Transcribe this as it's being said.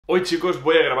Hoy chicos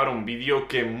voy a grabar un vídeo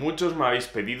que muchos me habéis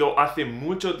pedido, hace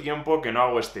mucho tiempo que no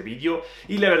hago este vídeo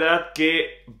y la verdad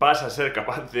que vas a ser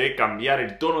capaz de cambiar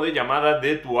el tono de llamada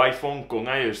de tu iPhone con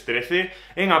iOS 13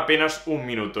 en apenas un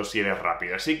minuto si eres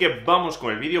rápido. Así que vamos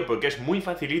con el vídeo porque es muy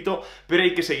facilito, pero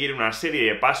hay que seguir una serie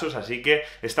de pasos, así que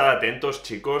estad atentos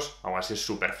chicos, aún así es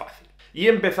súper fácil. Y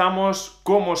empezamos,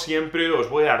 como siempre, os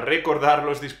voy a recordar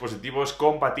los dispositivos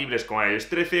compatibles con iOS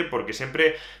 13 porque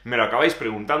siempre me lo acabáis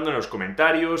preguntando en los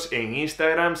comentarios, en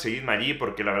Instagram, seguidme allí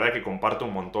porque la verdad que comparto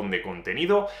un montón de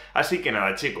contenido. Así que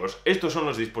nada chicos, estos son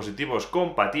los dispositivos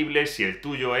compatibles, si el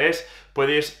tuyo es,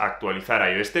 puedes actualizar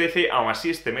a iOS 13, aún así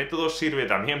este método sirve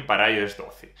también para iOS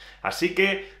 12. Así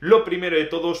que lo primero de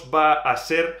todos va a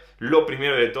ser...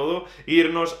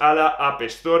 irnos a la App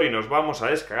Store y nos vamos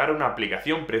a descargar una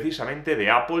aplicación precisamente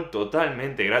de Apple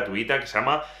totalmente gratuita que se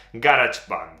llama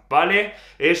GarageBand, ¿vale?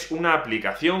 Es una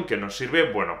aplicación que nos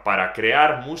sirve, bueno, para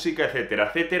crear música, etcétera,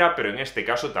 etcétera, pero en este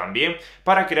caso también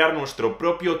para crear nuestro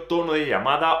propio tono de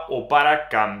llamada o para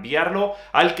cambiarlo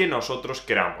al que nosotros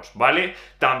queramos, ¿vale?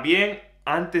 También,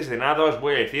 antes de nada, os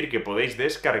voy a decir que podéis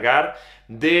descargar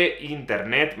de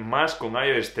internet más con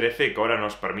iOS 13 que ahora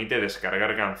nos permite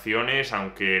descargar canciones,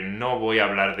 aunque no voy a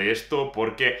hablar de esto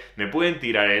porque me pueden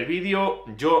tirar el vídeo.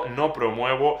 Yo no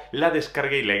promuevo la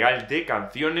descarga ilegal de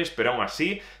canciones, pero aún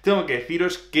así tengo que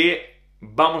deciros que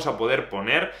vamos a poder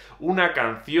poner una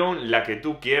canción, la que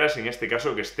tú quieras, en este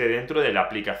caso que esté dentro de la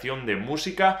aplicación de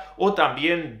música o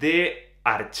también de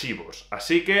archivos.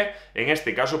 Así que en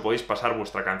este caso podéis pasar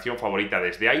vuestra canción favorita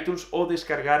desde iTunes o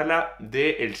descargarla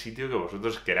del sitio que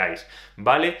vosotros queráis,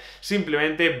 ¿vale?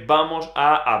 Simplemente vamos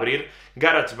a abrir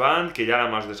GarageBand, que ya la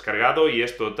hemos descargado y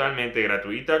es totalmente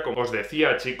gratuita, como os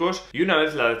decía chicos, y una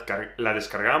vez la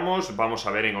descargamos, vamos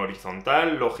a ver en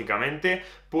horizontal, lógicamente,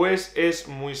 pues es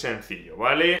muy sencillo,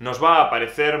 ¿vale? Nos va a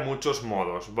aparecer muchos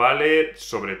modos, ¿vale?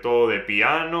 Sobre todo de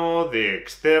piano, de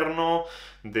externo,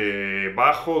 de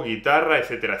bajo, guitarra,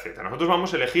 etcétera, etcétera. Nosotros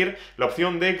vamos a elegir la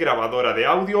opción de grabadora de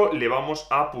audio, le vamos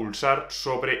a pulsar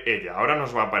sobre ella. Ahora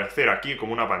nos va a aparecer aquí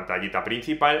como una pantallita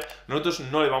principal, nosotros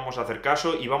no le vamos a hacer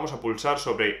caso y vamos a pulsar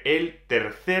sobre el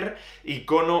tercer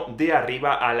icono de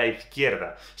arriba a la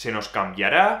izquierda. Se nos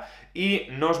cambiará y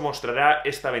nos mostrará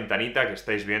esta ventanita que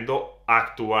estáis viendo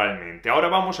actualmente. Ahora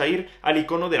vamos a ir al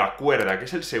icono de la cuerda, que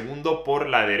es el segundo por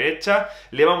la derecha.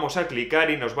 Le vamos a clicar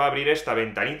y nos va a abrir esta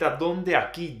ventanita donde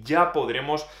aquí ya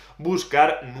podremos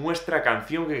buscar nuestra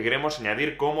canción que queremos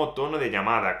añadir como tono de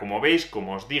llamada. Como veis,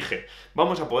 como os dije,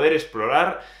 vamos a poder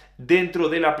explorar dentro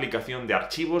de la aplicación de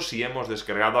archivos si hemos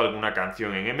descargado alguna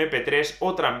canción en MP3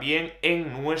 o también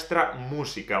en nuestra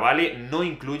música, ¿vale? No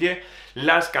incluye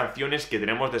las canciones que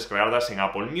tenemos descargadas en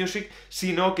Apple Music,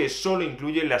 sino que solo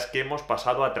incluye las que hemos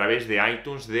pasado a través de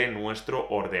iTunes de nuestro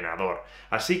ordenador.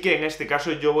 Así que en este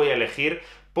caso yo voy a elegir,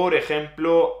 por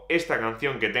ejemplo, esta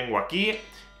canción que tengo aquí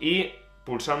y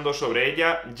pulsando sobre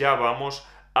ella ya vamos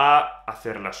a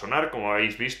hacerla sonar, como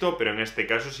habéis visto, pero en este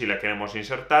caso si la queremos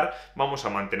insertar vamos a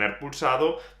mantener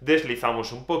pulsado,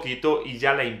 deslizamos un poquito y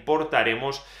ya la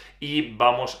importaremos y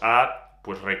vamos a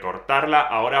pues recortarla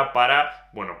ahora para,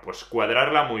 bueno, pues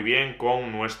cuadrarla muy bien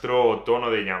con nuestro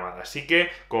tono de llamada. Así que,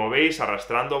 como veis,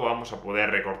 arrastrando vamos a poder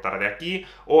recortar de aquí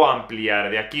o ampliar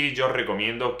de aquí. Yo os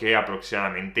recomiendo que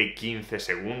aproximadamente 15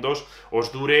 segundos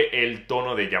os dure el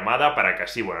tono de llamada para que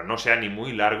así, bueno, no sea ni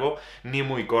muy largo ni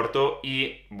muy corto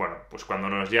y, bueno, pues cuando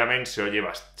nos llamen se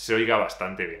oiga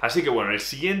bastante bien. Así que, bueno, el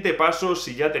siguiente paso,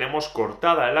 si ya tenemos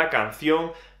cortada la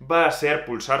canción, va a ser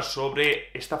pulsar sobre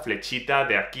esta flechita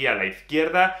de aquí a la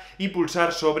izquierda y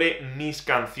pulsar sobre mis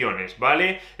canciones,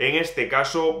 ¿vale? En este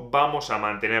caso vamos a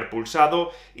mantener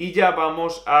pulsado y ya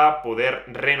vamos a poder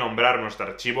renombrar nuestro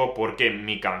archivo porque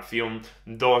mi canción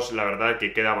 2 la verdad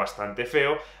que queda bastante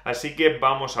feo, así que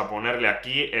vamos a ponerle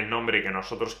aquí el nombre que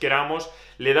nosotros queramos,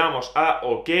 le damos a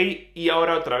OK y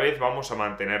ahora otra vez vamos a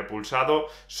mantener pulsado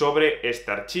sobre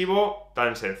este archivo,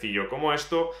 tan sencillo como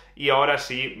esto, y ahora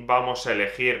sí vamos a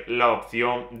elegir la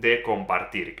opción de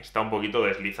compartir, que está un poquito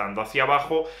deslizando hacia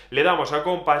abajo, le damos a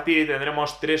compartir y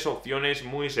tendremos tres opciones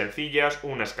muy sencillas,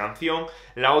 una es canción,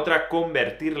 la otra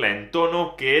convertirla en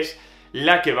tono, que es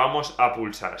la que vamos a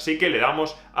pulsar. Así que le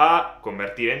damos a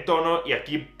convertir en tono y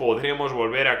aquí podremos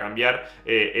volver a cambiar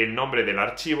el nombre del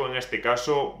archivo. En este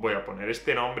caso voy a poner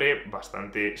este nombre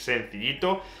bastante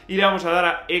sencillito y le vamos a dar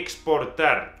a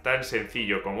exportar, tan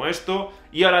sencillo como esto.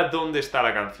 Y ahora, ¿dónde está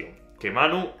la canción? Que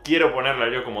Manu, quiero ponerla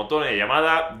yo como tono de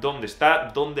llamada, ¿dónde está?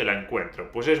 ¿Dónde la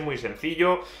encuentro? Pues es muy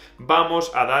sencillo,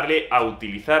 vamos a darle a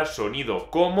utilizar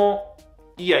sonido como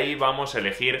y ahí vamos a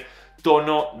elegir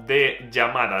tono de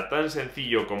llamada, tan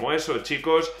sencillo como eso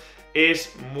chicos.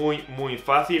 es muy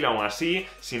fácil. Aún así,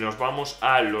 si nos vamos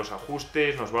a los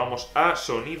ajustes, nos vamos a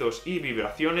sonidos y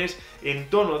vibraciones, en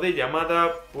tono de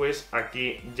llamada, pues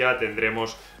aquí ya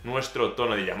tendremos nuestro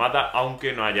tono de llamada,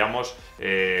 aunque no hayamos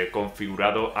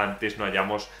configurado antes, no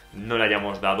le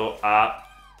hayamos dado a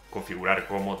configurar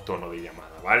como tono de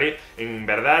llamada, ¿vale? En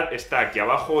verdad está aquí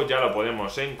abajo, ya lo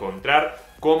podemos encontrar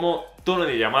como tono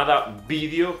de llamada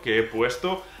vídeo que he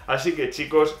puesto. Así que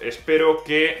chicos, espero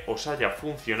que os haya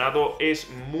funcionado. Es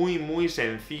muy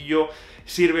sencillo,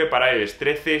 sirve para iOS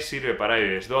 13, sirve para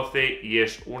iOS 12 y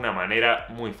es una manera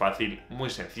muy fácil, muy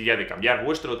sencilla de cambiar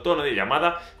vuestro tono de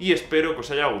llamada. Y espero que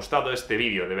os haya gustado este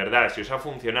vídeo. De verdad, si os ha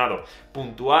funcionado,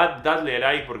 puntuad, dadle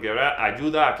like, porque ahora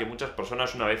ayuda a que muchas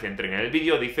personas, una vez entren en el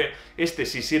vídeo, dicen este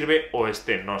sí sirve o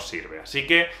este no sirve. Así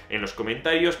que en los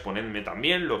comentarios ponedme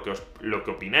también lo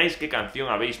que opináis, qué canción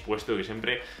habéis puesto, que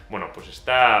siempre, bueno, pues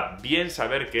está bien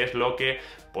saber qué es lo que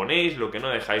ponéis, lo que no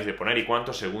dejáis de poner y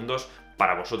cuántos segundos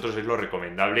para vosotros es lo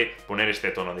recomendable poner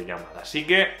este tono de llamada. Así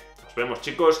que nos vemos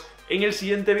chicos en el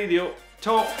siguiente vídeo.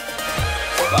 ¡Chao!